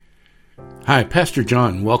Hi, Pastor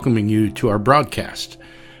John, welcoming you to our broadcast.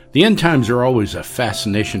 The end times are always a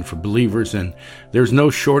fascination for believers, and there's no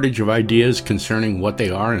shortage of ideas concerning what they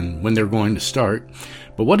are and when they're going to start.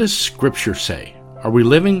 But what does Scripture say? Are we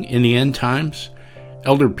living in the end times?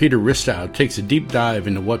 Elder Peter Ristow takes a deep dive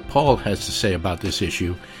into what Paul has to say about this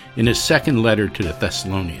issue in his second letter to the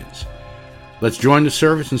Thessalonians. Let's join the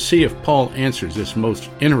service and see if Paul answers this most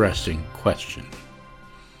interesting question.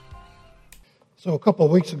 So a couple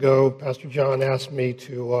of weeks ago, Pastor John asked me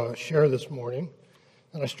to share this morning,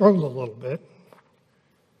 and I struggled a little bit.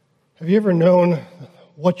 Have you ever known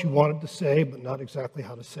what you wanted to say, but not exactly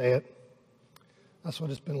how to say it? That's what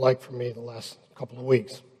it's been like for me the last couple of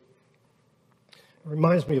weeks. It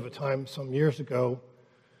reminds me of a time some years ago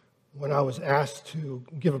when I was asked to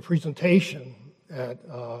give a presentation at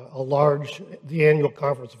the annual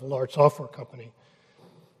conference of a large software company.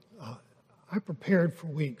 I prepared for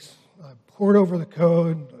weeks. I pored over the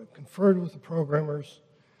code, I conferred with the programmers,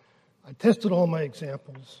 I tested all my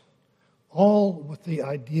examples, all with the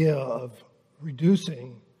idea of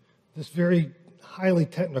reducing this very highly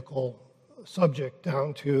technical subject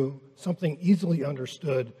down to something easily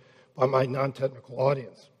understood by my non-technical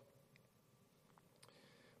audience.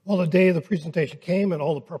 Well, the day of the presentation came and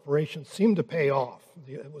all the preparations seemed to pay off.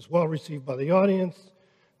 It was well received by the audience.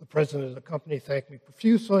 The president of the company thanked me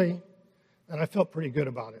profusely, and I felt pretty good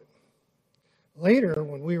about it. Later,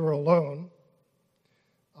 when we were alone,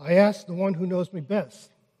 I asked the one who knows me best,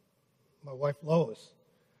 my wife Lois,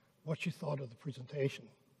 what she thought of the presentation.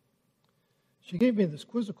 She gave me this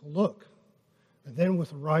quizzical look, and then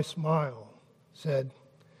with a wry smile said,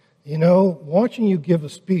 "You know, watching you give a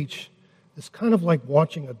speech is kind of like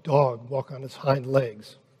watching a dog walk on its hind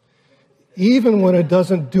legs. Even when it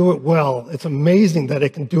doesn't do it well, it's amazing that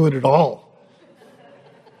it can do it at all."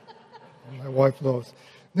 My wife Lois.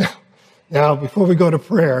 Now, before we go to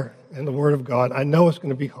prayer and the Word of God, I know it's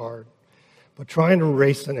going to be hard, but try and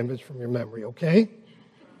erase an image from your memory, okay?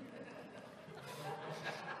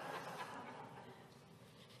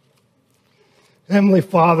 Heavenly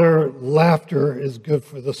Father, laughter is good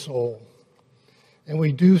for the soul, and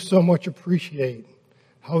we do so much appreciate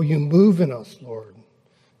how you move in us, Lord,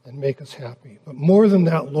 and make us happy. But more than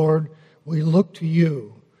that, Lord, we look to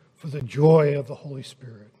you for the joy of the Holy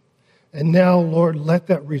Spirit. And now, Lord, let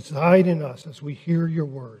that reside in us as we hear your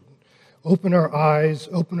word. Open our eyes,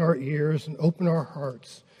 open our ears, and open our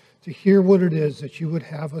hearts to hear what it is that you would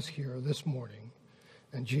have us hear this morning.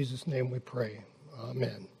 In Jesus' name we pray.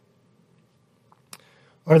 Amen.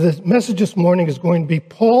 The message this morning is going to be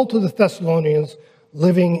Paul to the Thessalonians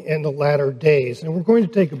living in the latter days. And we're going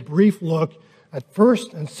to take a brief look at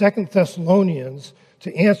 1st and 2nd Thessalonians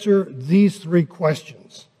to answer these three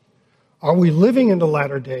questions. Are we living in the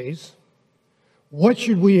latter days? What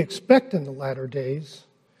should we expect in the latter days?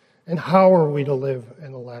 And how are we to live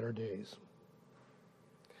in the latter days?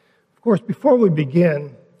 Of course, before we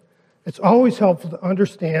begin, it's always helpful to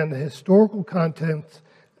understand the historical context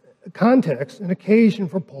and occasion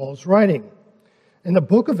for Paul's writing. In the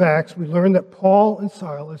book of Acts, we learn that Paul and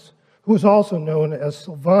Silas, who was also known as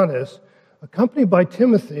Silvanus, accompanied by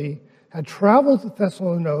Timothy, had traveled to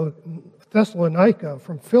Thessalonica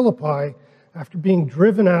from Philippi after being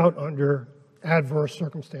driven out under adverse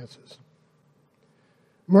circumstances.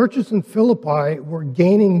 Merchants in Philippi were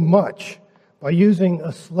gaining much by using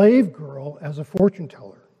a slave girl as a fortune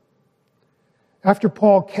teller. After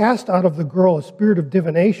Paul cast out of the girl a spirit of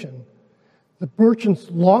divination, the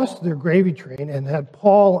merchants lost their gravy train and had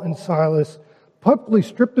Paul and Silas publicly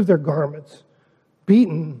stripped of their garments,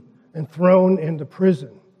 beaten, and thrown into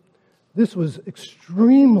prison. This was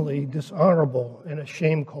extremely dishonorable in a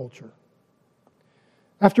shame culture.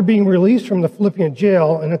 After being released from the Philippian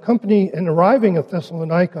jail and arriving at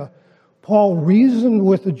Thessalonica, Paul reasoned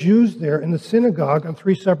with the Jews there in the synagogue on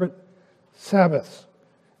 3 separate Sabbaths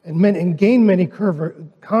and gained many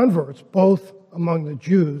converts, both among the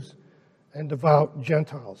Jews and devout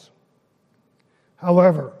Gentiles.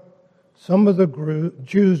 However, some of the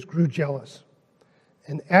Jews grew jealous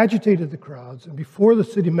and agitated the crowds, and before the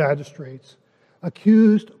city magistrates,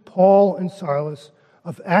 accused Paul and Silas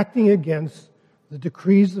of acting against the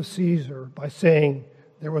decrees of Caesar by saying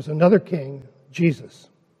there was another king, Jesus.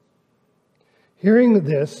 Hearing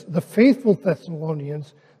this, the faithful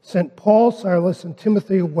Thessalonians sent Paul, Silas, and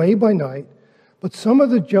Timothy away by night, but some of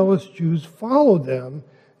the jealous Jews followed them,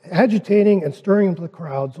 agitating and stirring up the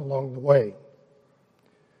crowds along the way.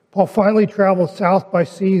 Paul finally traveled south by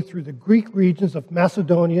sea through the Greek regions of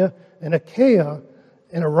Macedonia and Achaia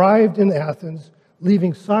and arrived in Athens,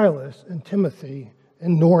 leaving Silas and Timothy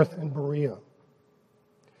north in Berea.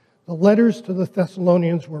 The letters to the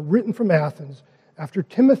Thessalonians were written from Athens after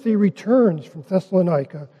Timothy returns from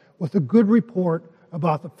Thessalonica with a good report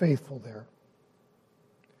about the faithful there.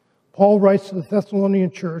 Paul writes to the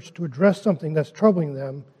Thessalonian church to address something that's troubling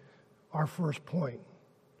them, our first point.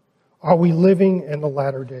 Are we living in the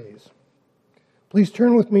latter days? Please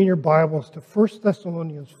turn with me in your Bibles to 1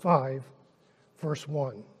 Thessalonians 5, verse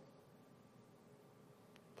 1.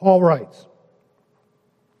 Paul writes,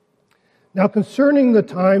 "Now concerning the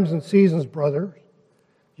times and seasons, brothers,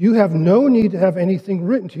 you have no need to have anything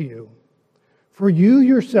written to you, for you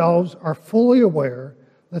yourselves are fully aware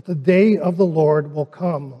that the day of the Lord will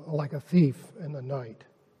come like a thief in the night."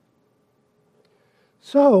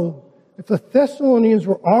 So, if the Thessalonians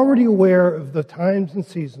were already aware of the times and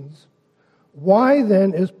seasons, why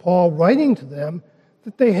then is Paul writing to them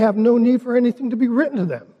that they have no need for anything to be written to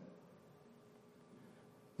them?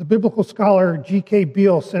 The biblical scholar G.K.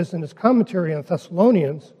 Beale says in his commentary on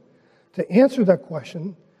Thessalonians, to answer that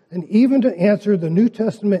question, and even to answer the New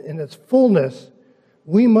Testament in its fullness,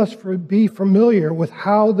 we must be familiar with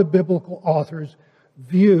how the biblical authors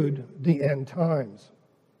viewed the end times.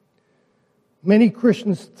 Many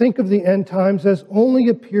Christians think of the end times as only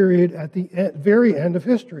a period at the very end of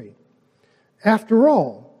history. After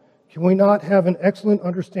all, can we not have an excellent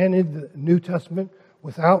understanding of the New Testament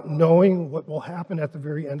without knowing what will happen at the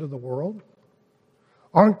very end of the world?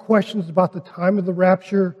 Aren't questions about the time of the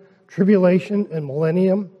rapture, tribulation, and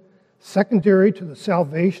millennium secondary to the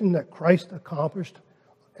salvation that Christ accomplished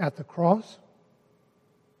at the cross?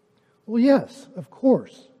 Well, yes, of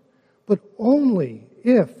course, but only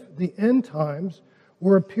if the end times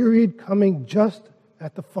were a period coming just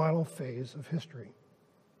at the final phase of history.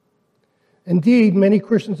 Indeed, many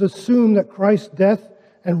Christians assume that Christ's death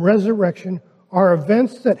and resurrection are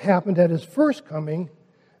events that happened at his first coming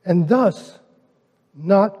and thus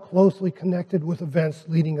not closely connected with events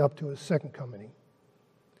leading up to his second coming.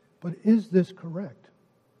 But is this correct?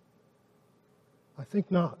 I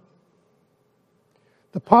think not.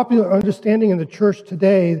 The popular understanding in the church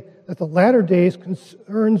today that the latter days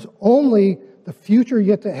concerns only the future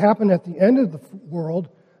yet to happen at the end of the world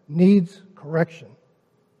needs correction.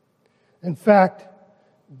 In fact,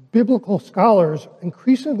 biblical scholars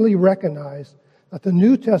increasingly recognize that the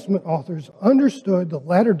New Testament authors understood the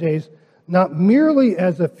latter days not merely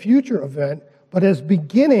as a future event, but as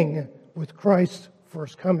beginning with Christ's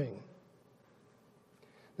first coming.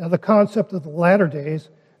 Now, the concept of the latter days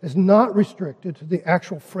is not restricted to the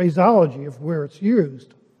actual phraseology of where it's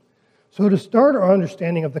used. So to start our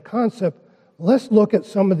understanding of the concept, let's look at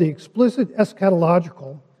some of the explicit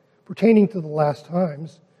eschatological, pertaining to the last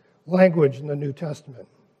times, language in the New Testament.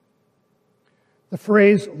 The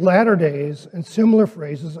phrase latter days and similar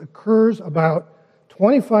phrases occurs about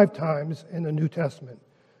 25 times in the New Testament,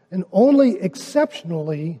 and only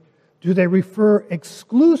exceptionally do they refer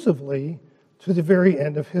exclusively to the very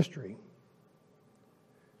end of history.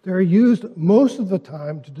 They're used most of the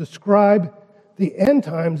time to describe the end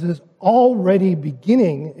times as already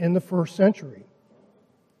beginning in the first century.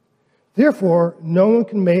 Therefore, one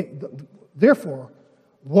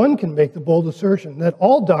can make the bold assertion that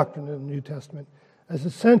all doctrine in the New Testament is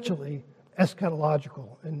essentially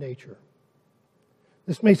eschatological in nature.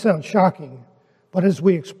 This may sound shocking, but as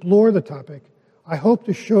we explore the topic, I hope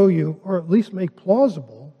to show you, or at least make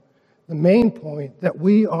plausible, the main point that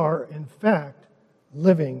we are, in fact,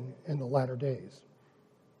 living in the latter days.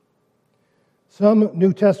 Some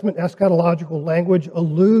New Testament eschatological language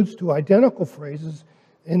alludes to identical phrases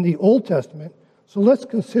in the Old Testament, so let's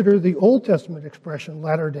consider the Old Testament expression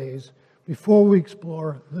latter days before we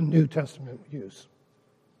explore the New Testament use.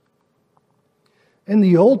 In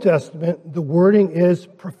the Old Testament, the wording is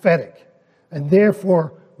prophetic and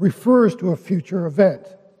therefore refers to a future event.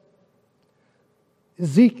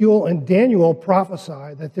 Ezekiel and Daniel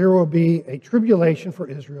prophesy that there will be a tribulation for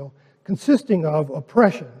Israel consisting of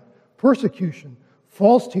oppression, persecution,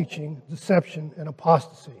 false teaching, deception, and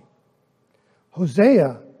apostasy.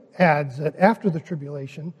 Hosea adds that after the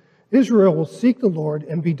tribulation, Israel will seek the Lord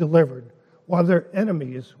and be delivered, while their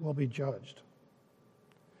enemies will be judged.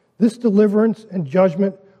 This deliverance and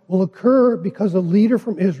judgment will occur because a leader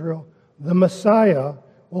from Israel, the Messiah,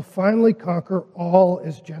 will finally conquer all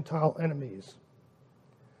his Gentile enemies.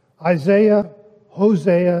 Isaiah,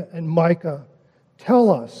 Hosea, and Micah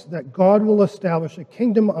tell us that God will establish a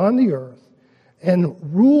kingdom on the earth and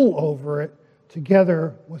rule over it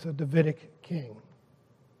together with a Davidic king.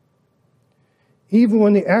 Even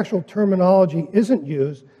when the actual terminology isn't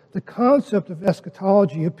used, the concept of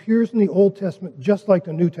eschatology appears in the Old Testament just like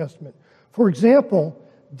the New Testament. For example,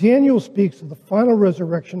 Daniel speaks of the final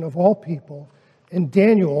resurrection of all people in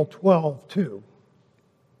Daniel 12:2.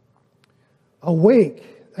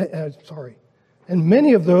 And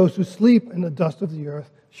many of those who sleep in the dust of the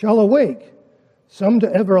earth shall awake, some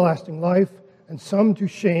to everlasting life, and some to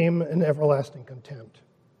shame and everlasting contempt.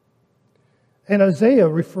 And Isaiah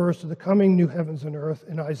refers to the coming new heavens and earth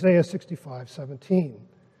in Isaiah 65:17.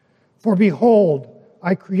 For behold,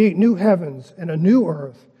 I create new heavens and a new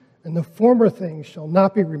earth, and the former things shall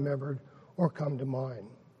not be remembered or come to mind.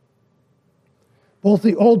 Both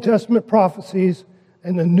the Old Testament prophecies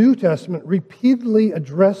and the New Testament repeatedly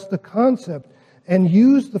address the concept and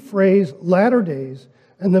use the phrase latter days,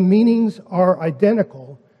 and the meanings are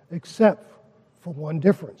identical except for one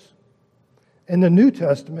difference. In the New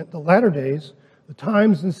Testament, the latter days, the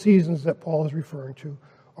times and seasons that Paul is referring to,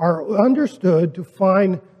 are understood to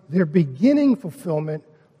find their beginning fulfillment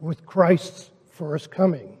with Christ's first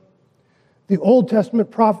coming. The Old Testament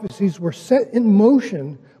prophecies were set in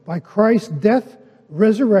motion by Christ's death,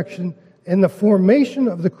 resurrection, and the formation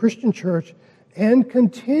of the Christian church, and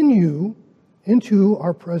continue into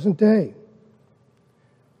our present day.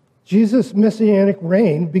 Jesus' messianic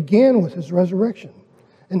reign began with his resurrection.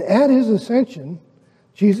 And at his ascension,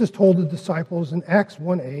 Jesus told the disciples in Acts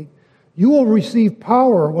 1:8, "You will receive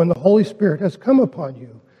power when the Holy Spirit has come upon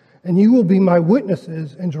you, and you will be my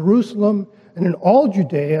witnesses in Jerusalem and in all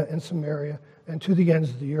Judea and Samaria and to the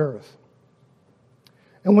ends of the earth."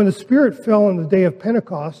 And when the Spirit fell on the day of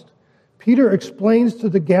Pentecost, Peter explains to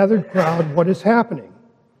the gathered crowd what is happening.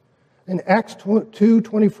 In Acts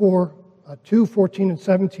 2:14 and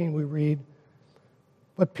 17, we read,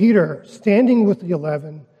 "But Peter, standing with the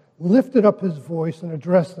 11, lifted up his voice and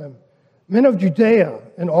addressed them, 'Men of Judea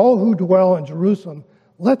and all who dwell in Jerusalem,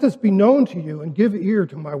 let this be known to you and give ear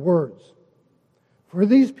to my words. For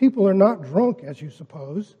these people are not drunk, as you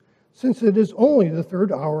suppose, since it is only the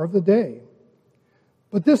third hour of the day.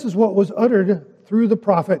 But this is what was uttered through the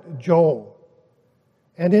prophet Joel.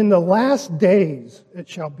 And in the last days it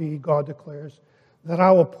shall be, God declares, that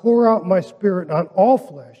I will pour out my Spirit on all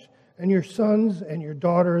flesh, and your sons and your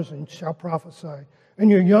daughters shall prophesy,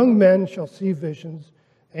 and your young men shall see visions,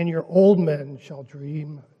 and your old men shall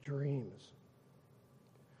dream dreams."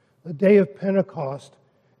 The day of Pentecost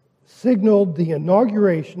signaled the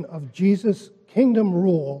inauguration of Jesus' kingdom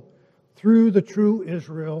rule through the true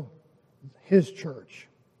Israel, his church.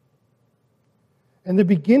 And the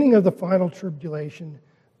beginning of the final tribulation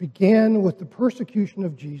began with the persecution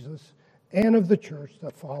of Jesus and of the church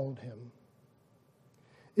that followed him.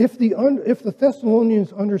 If the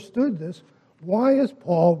Thessalonians understood this, why is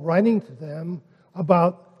Paul writing to them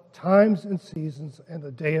about times and seasons and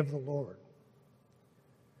the day of the Lord?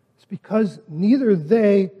 It's because neither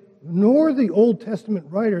they nor the Old Testament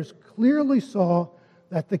writers clearly saw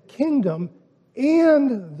that the kingdom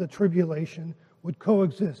and the tribulation would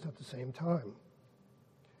coexist at the same time.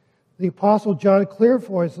 The Apostle John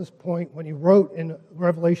clarifies this point when he wrote in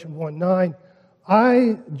Revelation 1:9,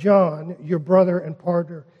 "I, John, your brother and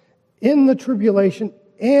partner, in the tribulation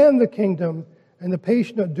and the kingdom and the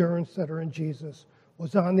patient endurance that are in Jesus,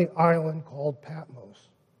 was on the island called Patmos."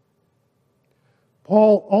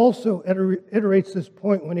 Paul also iterates this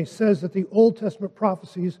point when he says that the Old Testament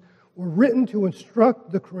prophecies were written to instruct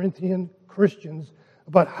the Corinthian Christians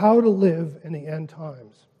about how to live in the end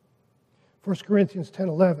times. 1 Corinthians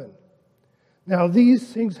 10:11. "Now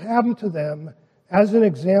these things happened to them as an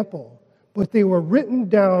example, but they were written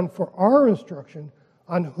down for our instruction,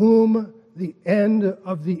 on whom the end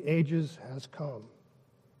of the ages has come."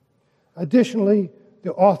 Additionally,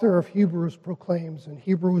 the author of Hebrews proclaims in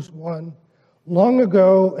Hebrews 1, "Long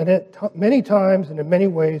ago and at many times and in many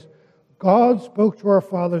ways, God spoke to our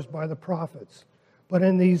fathers by the prophets, but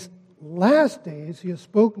in these last days he has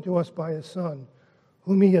spoken to us by his Son,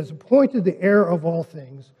 whom he has appointed the heir of all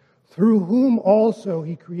things, through whom also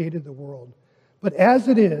he created the world. But as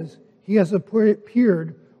it is, he has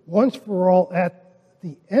appeared once for all at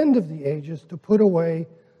the end of the ages to put away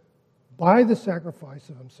by the sacrifice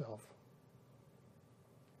of himself."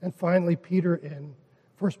 And finally, Peter in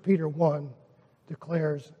 1 Peter 1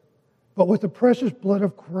 declares, "But with the precious blood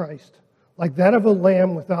of Christ, like that of a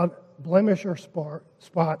lamb without blemish or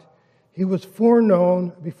spot, he was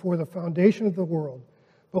foreknown before the foundation of the world,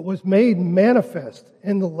 but was made manifest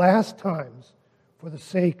in the last times for the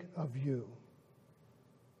sake of you."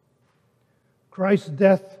 Christ's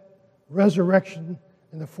death, resurrection,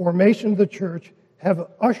 and the formation of the church have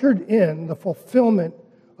ushered in the fulfillment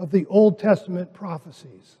of the Old Testament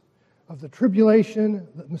prophecies of the tribulation,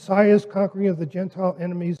 the Messiah's conquering of the Gentile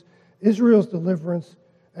enemies, Israel's deliverance,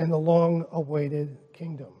 and the long-awaited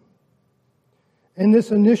kingdom. In this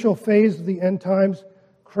initial phase of the end times,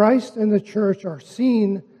 Christ and the church are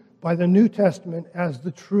seen by the New Testament as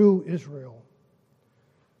the true Israel.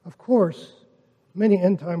 Of course, many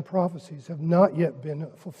end-time prophecies have not yet been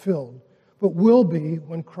fulfilled, but will be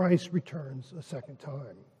when Christ returns a second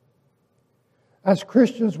time. As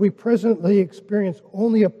Christians, we presently experience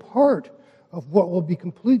only a part of what will be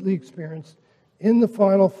completely experienced in the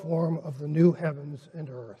final form of the new heavens and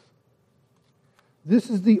earth. This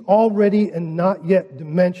is the already and not yet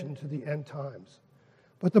dimension to the end times.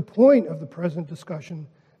 But the point of the present discussion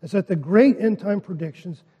is that the great end-time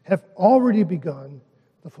predictions have already begun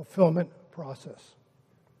the fulfillment process.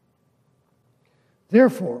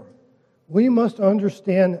 Therefore, we must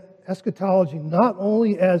understand eschatology not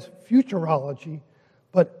only as futurology,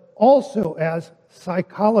 but also as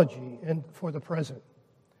psychology and for the present.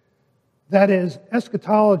 That is,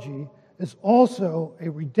 eschatology is also a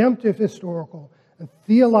redemptive historical and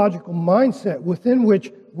theological mindset within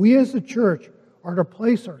which we as a church are to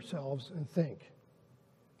place ourselves and think.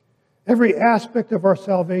 Every aspect of our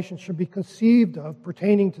salvation should be conceived of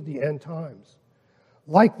pertaining to the end times.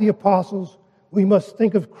 Like the apostles, we must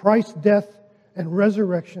think of Christ's death and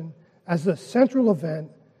resurrection as the central event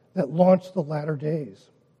that launched the latter days.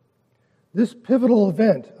 This pivotal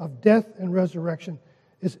event of death and resurrection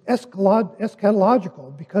is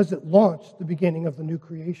eschatological because it launched the beginning of the new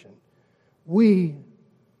creation. We,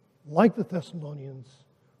 like the Thessalonians,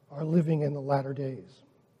 are living in the latter days.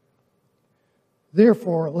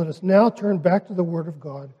 Therefore, let us now turn back to the Word of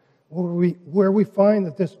God, where we find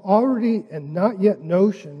that this already and not yet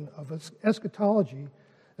notion of eschatology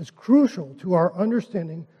is crucial to our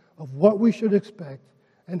understanding of what we should expect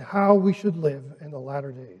and how we should live in the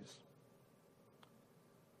latter days.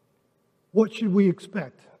 What should we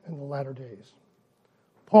expect in the latter days?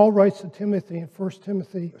 Paul writes to Timothy in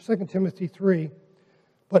 2 Timothy 3,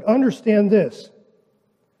 but understand this,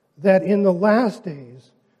 that in the last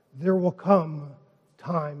days there will come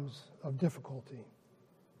times of difficulty.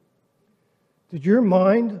 Did your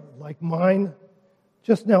mind, like mine,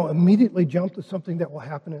 just now immediately jump to something that will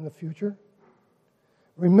happen in the future?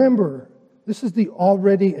 Remember, this is the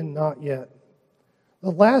already and not yet. The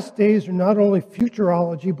last days are not only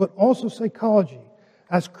futurology, but also psychology.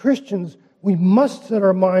 As Christians, we must set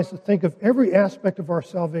our minds to think of every aspect of our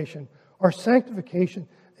salvation, our sanctification,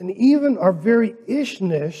 and even our very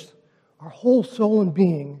ishness, our whole soul and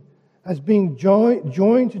being, as being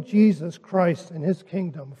joined to Jesus Christ and His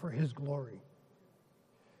kingdom for His glory.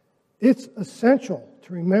 It's essential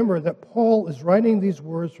to remember that Paul is writing these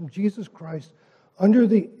words from Jesus Christ under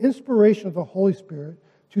the inspiration of the Holy Spirit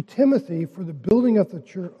to Timothy for the building of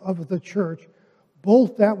the church,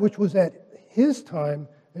 both that which was at his time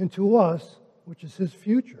and to us, which is his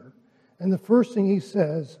future. And the first thing he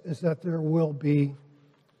says is that there will be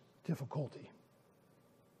difficulty.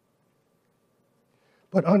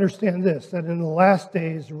 But understand this, that in the last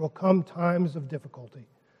days there will come times of difficulty.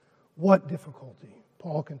 What difficulty?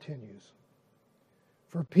 Paul continues.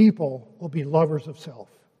 For people will be lovers of self.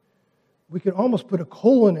 We could almost put a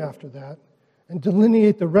colon after that and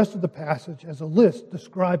delineate the rest of the passage as a list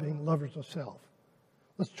describing lovers of self.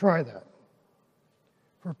 Let's try that.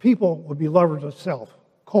 For people will be lovers of self,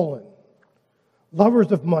 colon.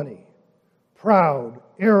 Lovers of money, proud,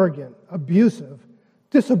 arrogant, abusive,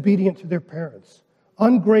 disobedient to their parents,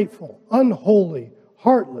 ungrateful, unholy,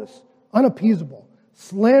 heartless, unappeasable,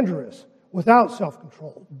 slanderous, without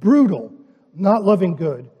self-control, brutal, not loving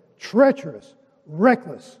good, treacherous,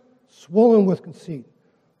 reckless, swollen with conceit,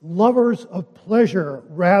 lovers of pleasure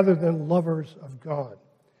rather than lovers of God,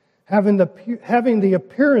 having the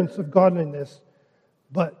appearance of godliness,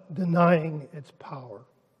 but denying its power.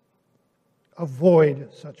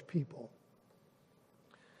 Avoid such people.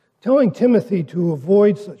 Telling Timothy to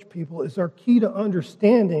avoid such people is our key to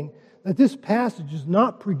understanding that this passage is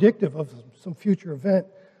not predictive of some future event,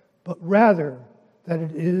 but rather that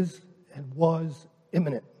it is and was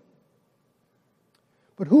imminent.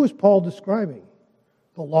 But who is Paul describing?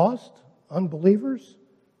 The lost, unbelievers,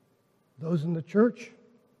 those in the church?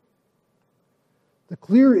 The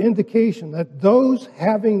clear indication that those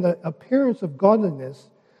having the appearance of godliness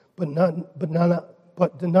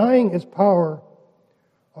but denying its power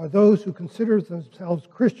are those who consider themselves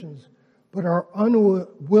Christians but are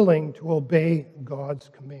unwilling to obey God's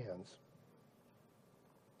commands.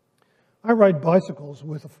 I ride bicycles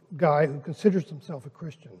with a guy who considers himself a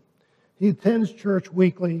Christian. He attends church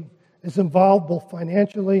weekly, is involved both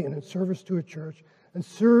financially and in service to a church, and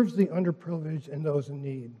serves the underprivileged and those in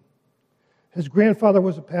need. His grandfather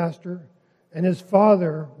was a pastor, and his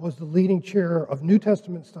father was the leading chair of New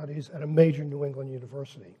Testament studies at a major New England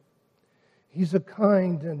university. He's a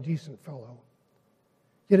kind and decent fellow,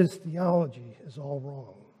 yet his theology is all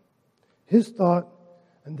wrong. His thought,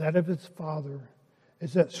 and that of his father,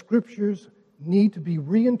 is that scriptures need to be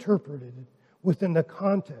reinterpreted within the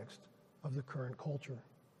context of the current culture.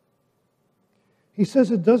 He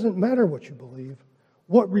says it doesn't matter what you believe,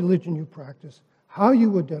 what religion you practice, how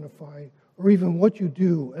you identify, or even what you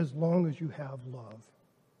do, as long as you have love.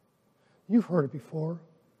 You've heard it before.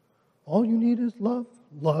 All you need is love.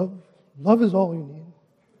 Love. Love is all you need.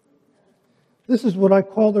 This is what I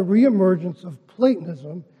call the reemergence of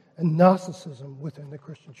Platonism and Gnosticism within the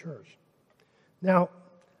Christian church. Now,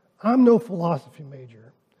 I'm no philosophy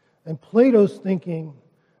major, and Plato's thinking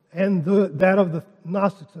and that of the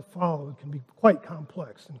Gnostics that followed can be quite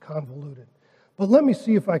complex and convoluted. But let me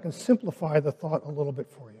see if I can simplify the thought a little bit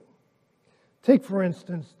for you. Take, for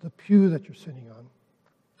instance, the pew that you're sitting on.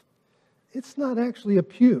 It's not actually a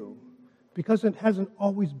pew because it hasn't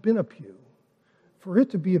always been a pew. For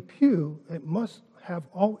it to be a pew, it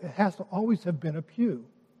has to always have been a pew.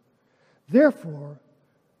 Therefore,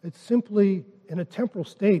 it's simply in a temporal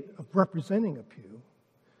state of representing a pew,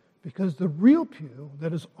 because the real pew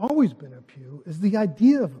that has always been a pew is the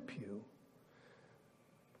idea of a pew.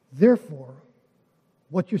 Therefore,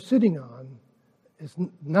 what you're sitting on is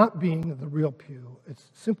not being the real pew.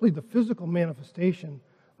 It's simply the physical manifestation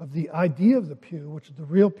of the idea of the pew, which is the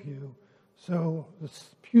real pew. So the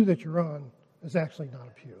pew that you're on is actually not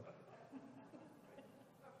a pew.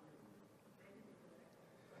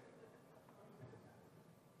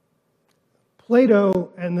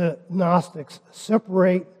 Plato and the Gnostics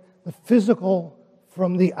separate the physical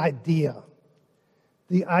from the idea.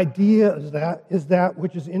 The idea is that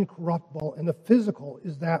which is incorruptible, and the physical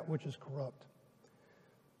is that which is corrupt.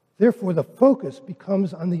 Therefore, the focus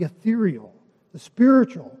becomes on the ethereal, the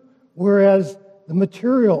spiritual, whereas the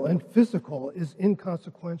material and physical is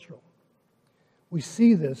inconsequential. We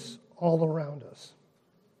see this all around us.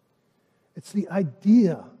 It's the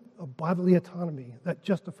idea of bodily autonomy that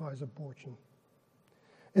justifies abortion.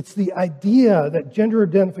 It's the idea that gender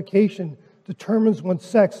identification determines one's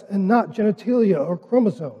sex and not genitalia or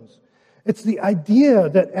chromosomes. It's the idea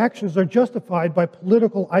that actions are justified by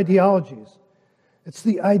political ideologies. It's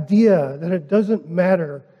the idea that it doesn't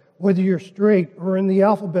matter whether you're straight or in the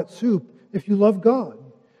alphabet soup if you love God,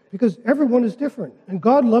 because everyone is different and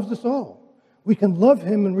God loves us all. We can love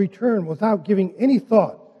Him in return without giving any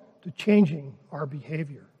thought to changing our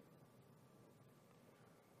behavior.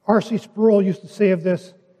 R.C. Sproul used to say of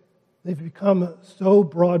this, they've become so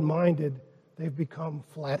broad-minded, they've become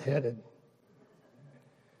flat-headed.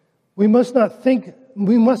 We must not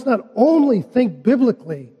only think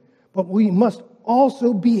biblically, but we must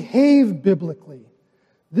also behave biblically.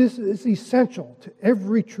 This is essential to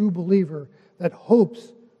every true believer that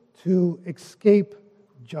hopes to escape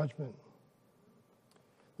judgment.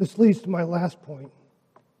 This leads to my last point.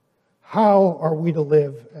 How are we to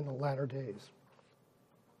live in the latter days?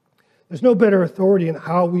 There's no better authority in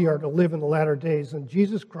how we are to live in the latter days than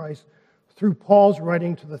Jesus Christ through Paul's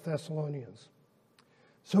writing to the Thessalonians.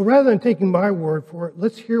 So rather than taking my word for it,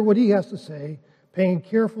 let's hear what he has to say, paying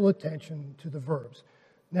careful attention to the verbs.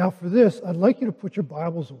 Now for this, I'd like you to put your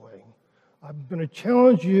Bibles away. I'm going to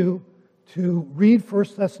challenge you to read 1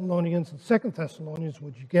 Thessalonians and 2 Thessalonians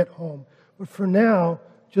when you get home. But for now,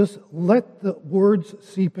 just let the words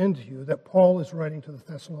seep into you that Paul is writing to the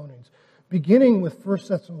Thessalonians, beginning with 1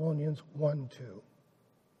 Thessalonians 1:2.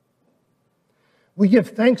 We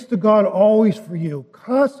give thanks to God always for you,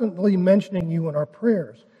 constantly mentioning you in our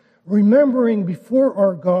prayers, remembering before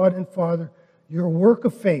our God and Father your work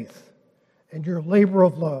of faith and your labor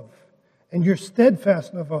of love and your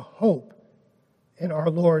steadfastness of a hope in our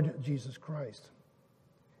Lord Jesus Christ.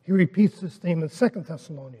 He repeats this theme in 2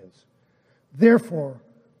 Thessalonians. Therefore,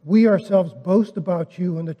 we ourselves boast about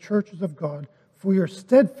you in the churches of God for your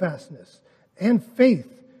steadfastness and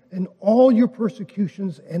faith in all your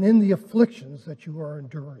persecutions and in the afflictions that you are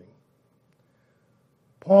enduring.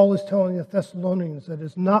 Paul is telling the Thessalonians that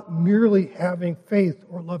it's not merely having faith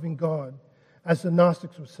or loving God, as the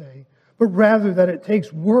Gnostics would say, but rather that it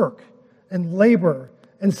takes work and labor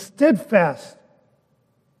and steadfast,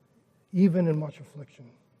 even in much affliction.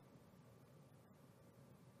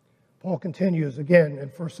 Paul continues again in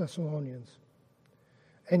 1 Thessalonians.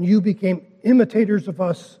 And you became imitators of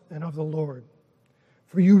us and of the Lord.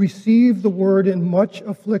 For you received the word in much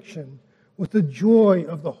affliction with the joy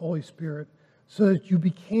of the Holy Spirit, so that you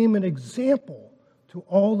became an example to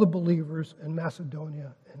all the believers in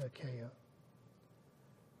Macedonia and Achaia.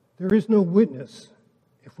 There is no witness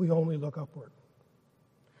if we only look upward.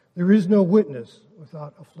 There is no witness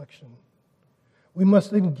without affliction. We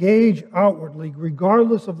must engage outwardly,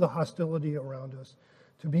 regardless of the hostility around us,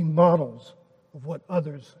 to be models of what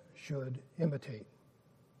others should imitate.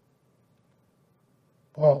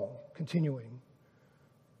 Paul, continuing,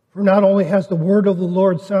 For not only has the word of the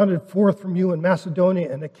Lord sounded forth from you in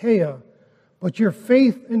Macedonia and Achaia, but your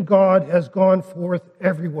faith in God has gone forth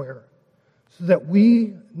everywhere, so that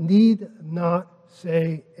we need not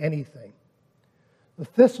say anything. The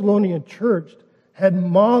Thessalonian church had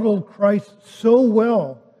modeled Christ so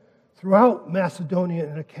well throughout Macedonia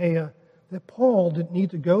and Achaia that Paul didn't need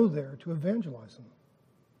to go there to evangelize them.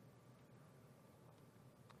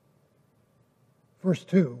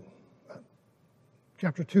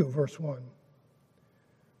 Chapter 2, verse 1.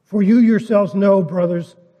 For you yourselves know,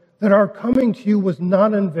 brothers, that our coming to you was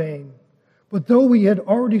not in vain. But though we had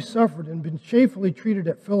already suffered and been shamefully treated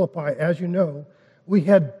at Philippi, as you know, we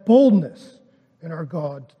had boldness in our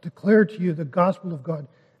God to declare to you the gospel of God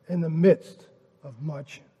in the midst of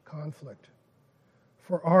much conflict.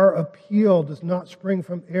 For our appeal does not spring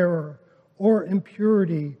from error or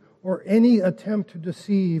impurity or any attempt to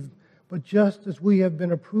deceive, but just as we have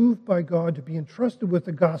been approved by God to be entrusted with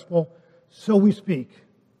the gospel, so we speak,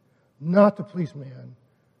 not to please man,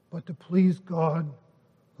 but to please God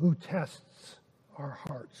who tests our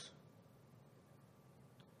hearts.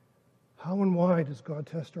 How and why does God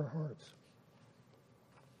test our hearts?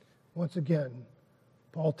 Once again,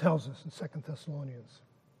 Paul tells us in 2 Thessalonians.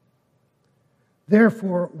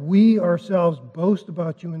 Therefore, we ourselves boast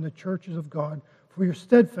about you in the churches of God for your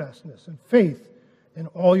steadfastness and faith in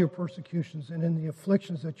all your persecutions and in the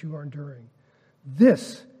afflictions that you are enduring.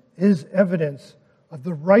 This is evidence of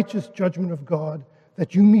the righteous judgment of God,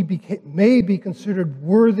 that you may be considered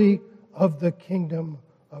worthy of the kingdom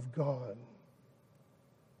of God.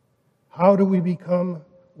 How do we become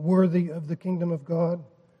worthy of the kingdom of God?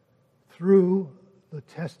 Through the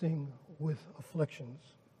testing with afflictions.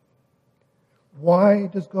 Why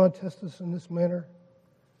does God test us in this manner?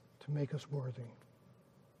 To make us worthy.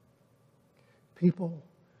 People,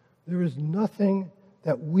 there is nothing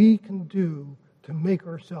that we can do to make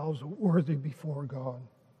ourselves worthy before God.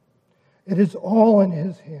 It is all in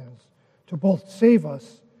His hands to both save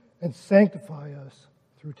us and sanctify us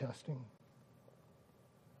through testing.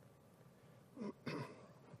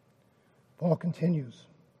 Paul continues,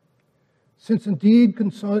 since indeed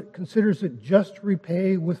considers it just to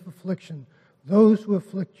repay with affliction those who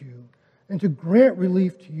afflict you, and to grant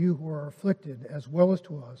relief to you who are afflicted as well as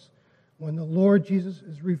to us, when the Lord Jesus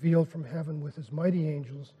is revealed from heaven with His mighty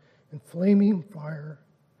angels in flaming fire,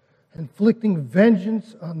 inflicting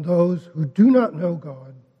vengeance on those who do not know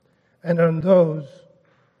God and on those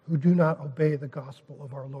who do not obey the gospel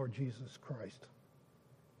of our Lord Jesus Christ.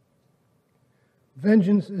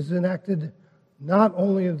 Vengeance is enacted not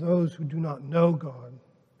only on those who do not know God,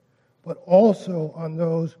 but also on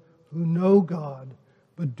those who know God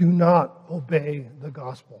but do not obey the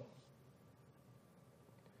gospel.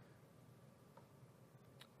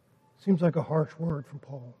 Seems like a harsh word from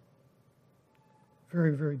Paul.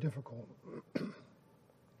 Very, very difficult.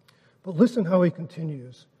 But listen how he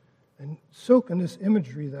continues and soak in this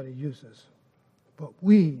imagery that he uses. But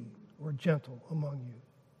we were gentle among you,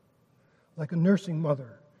 like a nursing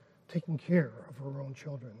mother taking care of her own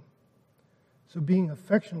children. So being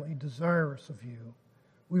affectionately desirous of you,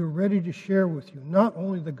 we were ready to share with you not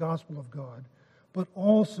only the gospel of God, but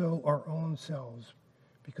also our own selves,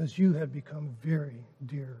 because you had become very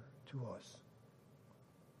dear to us.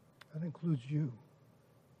 That includes you.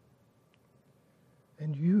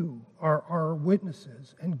 And you are our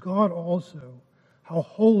witnesses, and God also, how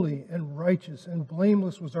holy and righteous and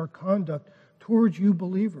blameless was our conduct towards you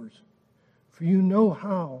believers. For you know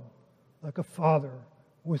how, like a father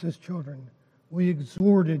with his children, we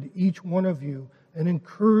exhorted each one of you and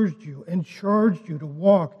encouraged you and charged you to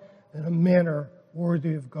walk in a manner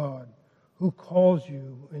worthy of God, who calls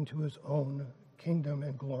you into His own kingdom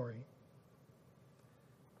and glory.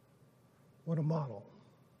 What a model.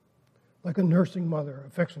 Like a nursing mother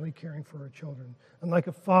affectionately caring for her children, and like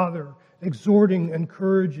a father exhorting,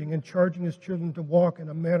 encouraging, and charging his children to walk in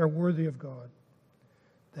a manner worthy of God.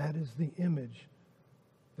 That is the image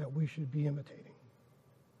that we should be imitating.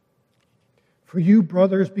 For you,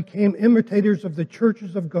 brothers, became imitators of the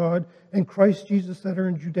churches of God and Christ Jesus that are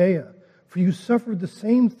in Judea. For you suffered the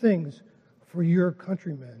same things for your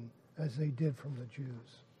countrymen as they did from the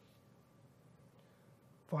Jews.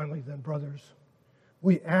 Finally, then, brothers,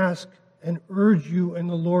 we ask and urge you in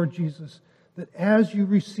the Lord Jesus that as you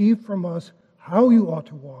receive from us how you ought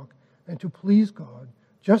to walk and to please God,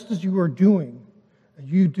 just as you are doing, and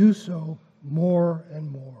you do so more and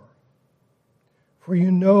more. For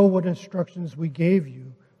you know what instructions we gave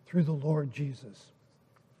you through the Lord Jesus.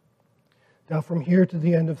 Now, from here to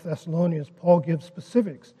the end of Thessalonians, Paul gives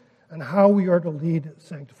specifics on how we are to lead a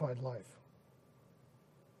sanctified life.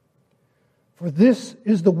 For this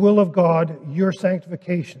is the will of God, your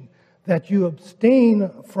sanctification, that you abstain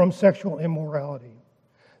from sexual immorality,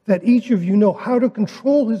 that each of you know how to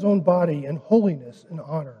control his own body in holiness and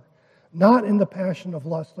honor, not in the passion of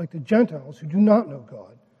lust like the Gentiles who do not know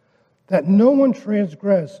God, that no one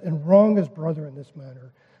transgress and wrong his brother in this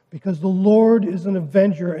manner, because the Lord is an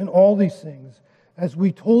avenger in all these things, as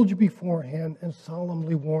we told you beforehand and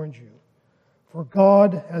solemnly warned you. For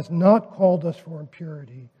God has not called us for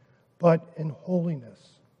impurity, but in holiness.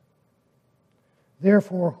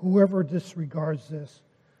 Therefore, whoever disregards this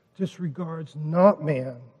disregards not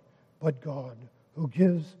man, but God, who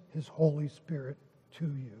gives his Holy Spirit to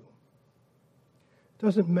you. It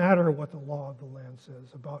doesn't matter what the law of the land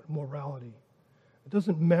says about morality. It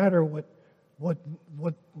doesn't matter what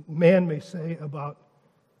man may say about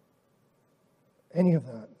any of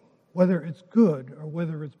that, whether it's good or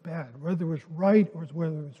whether it's bad, whether it's right or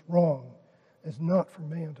whether it's wrong, is not for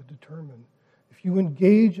man to determine. If you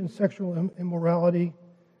engage in sexual immorality,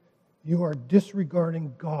 you are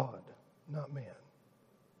disregarding God, not man.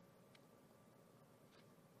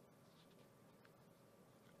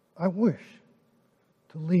 I wish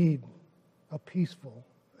to lead a peaceful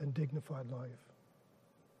and dignified life.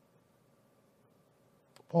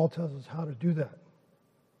 Paul tells us how to do that.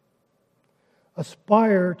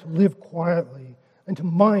 Aspire to live quietly and to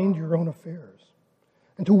mind your own affairs,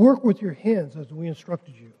 and to work with your hands as we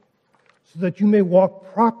instructed you, so that you may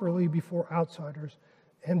walk properly before outsiders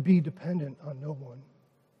and be dependent on no one.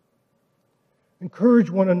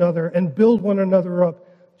 Encourage one another and build one another up,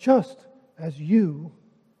 just as you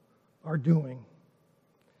are doing.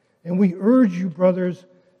 And we urge you, brothers,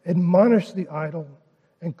 admonish the idle,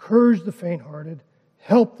 encourage the faint-hearted,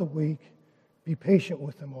 help the weak, be patient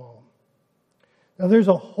with them all. Now there's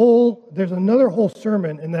another whole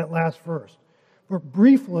sermon in that last verse. But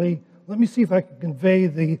briefly, let me see if I can convey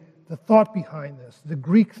the thought behind this, the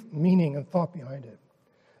Greek meaning and thought behind it.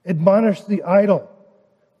 Admonish the idle,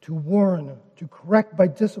 to warn, to correct by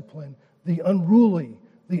discipline, the unruly,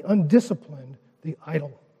 the undisciplined, the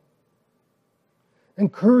idle.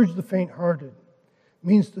 Encourage the faint-hearted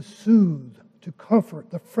means to soothe, to comfort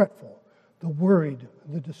the fretful, the worried,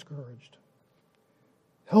 the discouraged.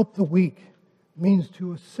 Help the weak means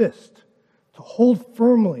to assist, to hold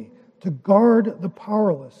firmly, to guard the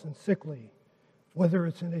powerless and sickly, whether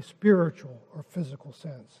it's in a spiritual or physical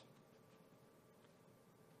sense.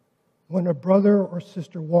 When a brother or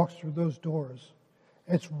sister walks through those doors,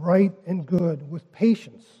 it's right and good with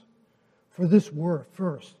patience for this word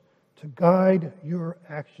first to guide your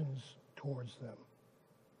actions towards them.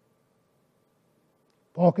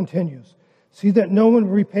 Paul continues, see that no one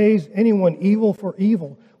repays anyone evil for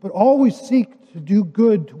evil, but always seek to do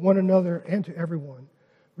good to one another and to everyone.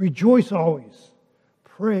 Rejoice always.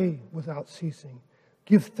 Pray without ceasing.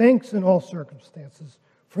 Give thanks in all circumstances,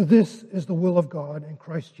 for this is the will of God in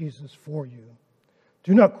Christ Jesus for you.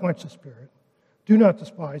 Do not quench the spirit. Do not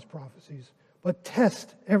despise prophecies, but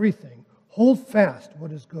test everything. Hold fast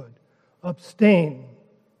what is good. Abstain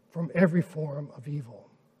from every form of evil.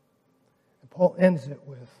 And Paul ends it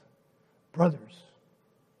with, brothers,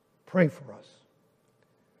 pray for us.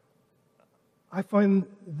 I find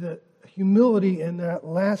the humility in that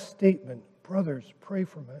last statement, brothers, pray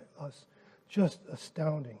for us, just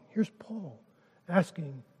astounding. Here's Paul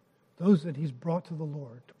asking those that he's brought to the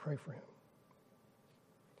Lord to pray for him.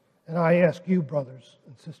 And I ask you, brothers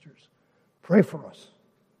and sisters, pray for us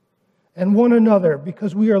and one another,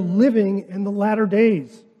 because we are living in the latter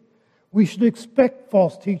days. We should expect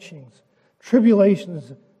false teachings,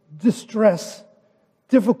 tribulations, distress,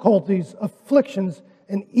 difficulties, afflictions,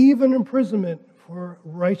 and even imprisonment for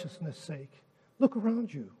righteousness' sake. Look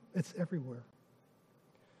around you. It's everywhere.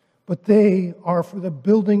 But they are for the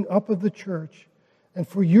building up of the church and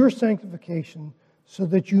for your sanctification, so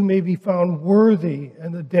that you may be found worthy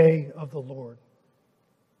in the day of the Lord.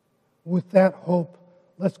 With that hope,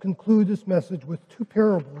 let's conclude this message with two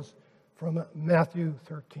parables from Matthew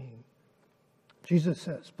 13. Jesus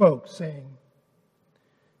spoke, saying,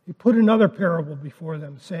 he put another parable before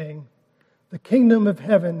them, saying, the kingdom of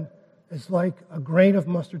heaven is like a grain of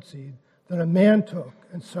mustard seed that a man took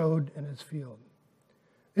and sowed in his field.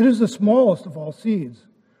 It is the smallest of all seeds,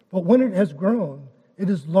 but when it has grown, it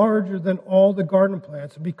is larger than all the garden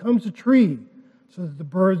plants and becomes a tree, so that the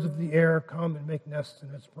birds of the air come and make nests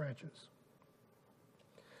in its branches.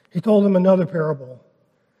 He told them another parable.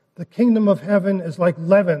 The kingdom of heaven is like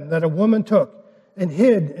leaven that a woman took and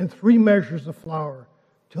hid in 3 measures of flour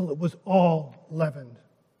till it was all leavened.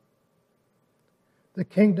 The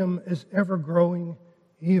kingdom is ever growing,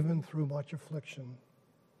 even through much affliction.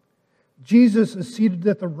 Jesus is seated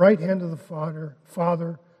at the right hand of the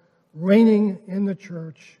Father, reigning in the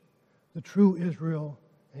church, the true Israel,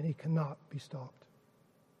 and he cannot be stopped.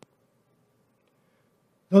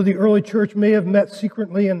 Though the early church may have met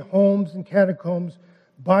secretly in homes and catacombs,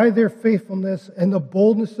 by their faithfulness and the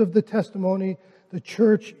boldness of the testimony, the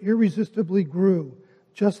church irresistibly grew,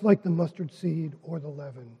 just like the mustard seed or the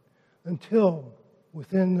leaven, until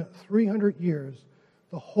within 300 years,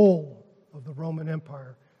 the whole of the Roman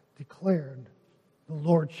Empire declared the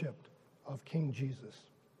lordship of King Jesus.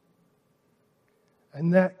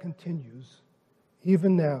 And that continues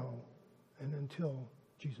even now and until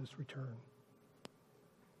Jesus' return.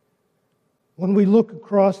 When we look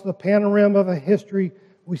across the panorama of a history,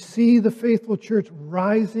 we see the faithful church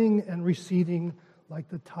rising and receding like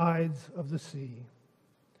the tides of the sea.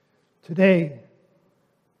 Today,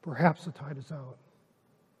 perhaps the tide is out.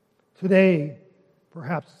 Today,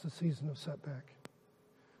 perhaps it's a season of setback.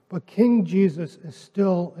 But King Jesus is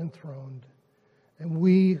still enthroned, and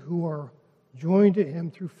we who are joined to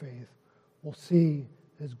him through faith will see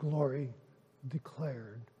his glory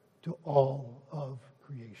declared to all of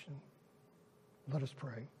creation. Let us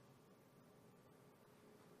pray.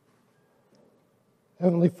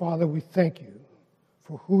 Heavenly Father, we thank you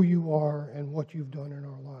for who you are and what you've done in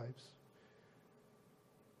our lives.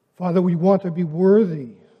 Father, we want to be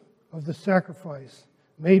worthy of the sacrifice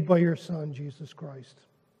made by your Son, Jesus Christ.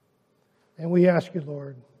 And we ask you,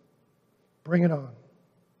 Lord, bring it on.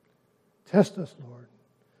 Test us, Lord.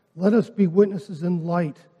 Let us be witnesses in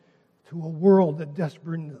light to a world that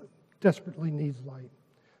desperately needs light,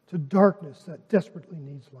 to darkness that desperately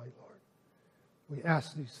needs light, Lord. We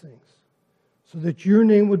ask these things so that your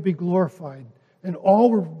name would be glorified and all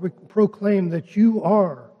would proclaim that you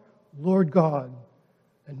are Lord God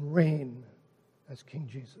and reign as King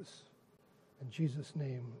Jesus. In Jesus'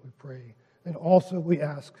 name we pray. And also we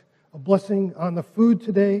ask a blessing on the food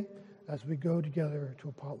today as we go together to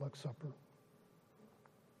a potluck supper.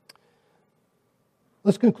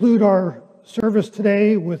 Let's conclude our service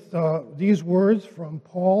today with these words from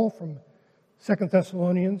Paul from 2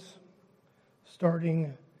 Thessalonians,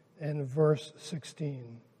 starting in verse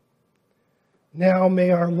 16. Now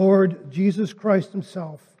may our Lord Jesus Christ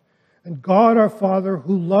himself and God our Father,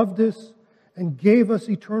 who loved us and gave us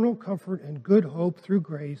eternal comfort and good hope through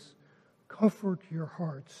grace, comfort your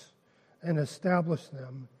hearts and establish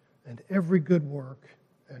them in every good work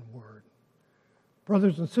and word.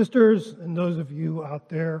 Brothers and sisters, and those of you out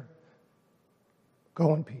there,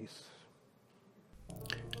 go in peace.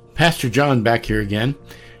 Pastor John back here again.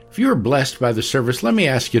 If you were blessed by the service, let me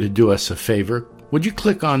ask you to do us a favor. Would you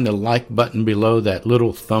click on the like button below, that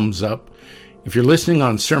little thumbs up? If you're listening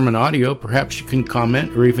on sermon audio, perhaps you can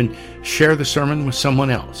comment or even share the sermon with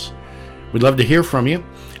someone else. We'd love to hear from you.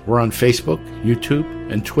 We're on Facebook,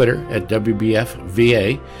 YouTube, and Twitter at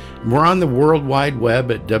WBFVA. We're on the World Wide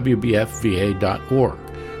Web at WBFVA.org.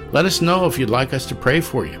 Let us know if you'd like us to pray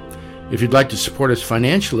for you. If you'd like to support us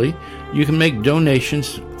financially, you can make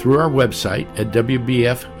donations through our website at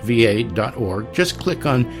WBFVA.org. Just click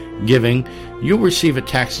on Giving. You'll receive a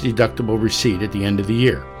tax-deductible receipt at the end of the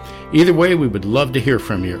year. Either way, we would love to hear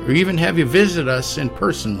from you, or even have you visit us in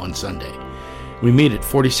person one Sunday. We meet at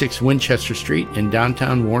 46 Winchester Street in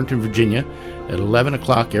downtown Warrenton, Virginia at 11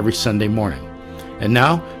 o'clock every Sunday morning. And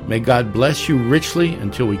now, may God bless you richly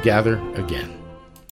until we gather again.